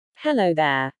Hello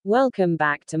there, welcome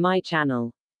back to my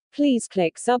channel. Please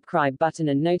click subscribe button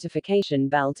and notification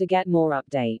bell to get more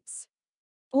updates.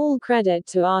 All credit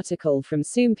to article from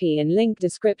Screenplay in link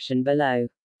description below.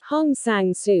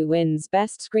 Sang Soo wins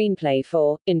Best Screenplay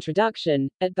for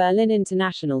Introduction at Berlin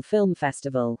International Film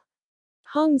Festival.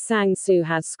 Sang Soo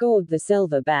has scored the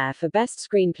Silver Bear for Best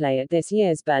Screenplay at this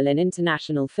year's Berlin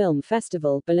International Film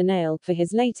Festival, Berlinale, for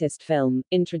his latest film,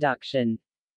 Introduction.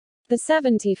 The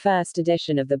 71st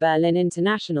edition of the Berlin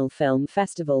International Film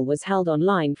Festival was held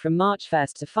online from March 1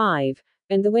 to 5,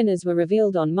 and the winners were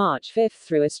revealed on March 5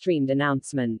 through a streamed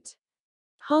announcement.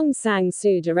 Sang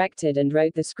Soo directed and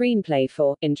wrote the screenplay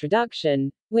for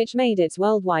Introduction, which made its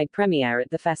worldwide premiere at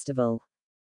the festival.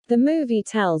 The movie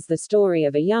tells the story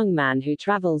of a young man who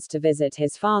travels to visit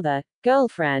his father,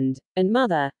 girlfriend, and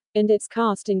mother, and its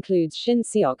cast includes Shin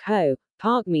Seok Ho,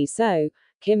 Park Mi-seo,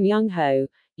 Kim Young-ho,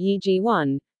 Yi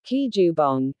Ji-won, Ki-ju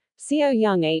Bong, Seo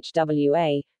Young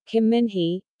Hwa, Kim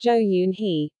Min-hee, Jo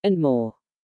Yoon-hee, and more.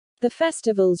 The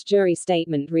festival's jury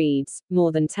statement reads,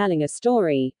 "More than telling a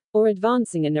story, or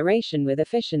advancing a narration with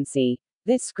efficiency,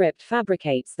 this script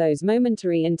fabricates those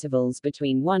momentary intervals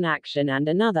between one action and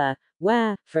another,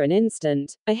 where, for an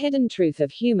instant, a hidden truth of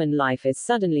human life is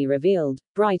suddenly revealed,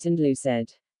 bright and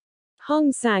lucid."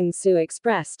 Sang Soo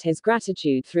expressed his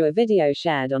gratitude through a video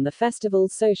shared on the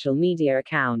festival's social media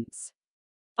accounts.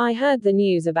 "I heard the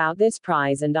news about this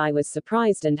prize and I was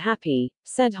surprised and happy,"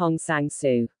 said Sang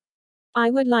Soo. "I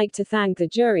would like to thank the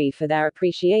jury for their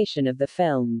appreciation of the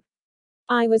film.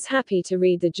 I was happy to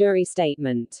read the jury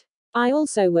statement. I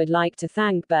also would like to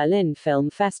thank Berlin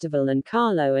Film Festival and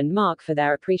Carlo and Mark for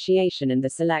their appreciation and the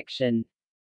selection."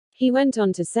 He went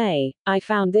on to say, "I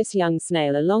found this young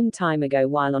snail a long time ago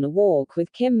while on a walk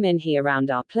with Kim Min-hee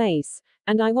around our place,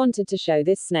 and I wanted to show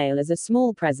this snail as a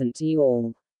small present to you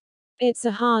all. It's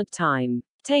a hard time.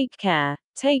 Take care,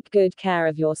 take good care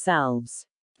of yourselves."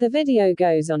 The video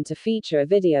goes on to feature a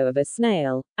video of a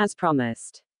snail, as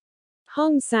promised.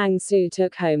 Sang Soo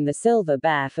took home the Silver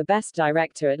Bear for Best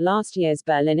Director at last year's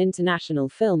Berlin International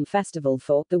Film Festival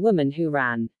for The Woman Who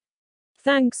Ran.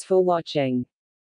 Thanks for watching.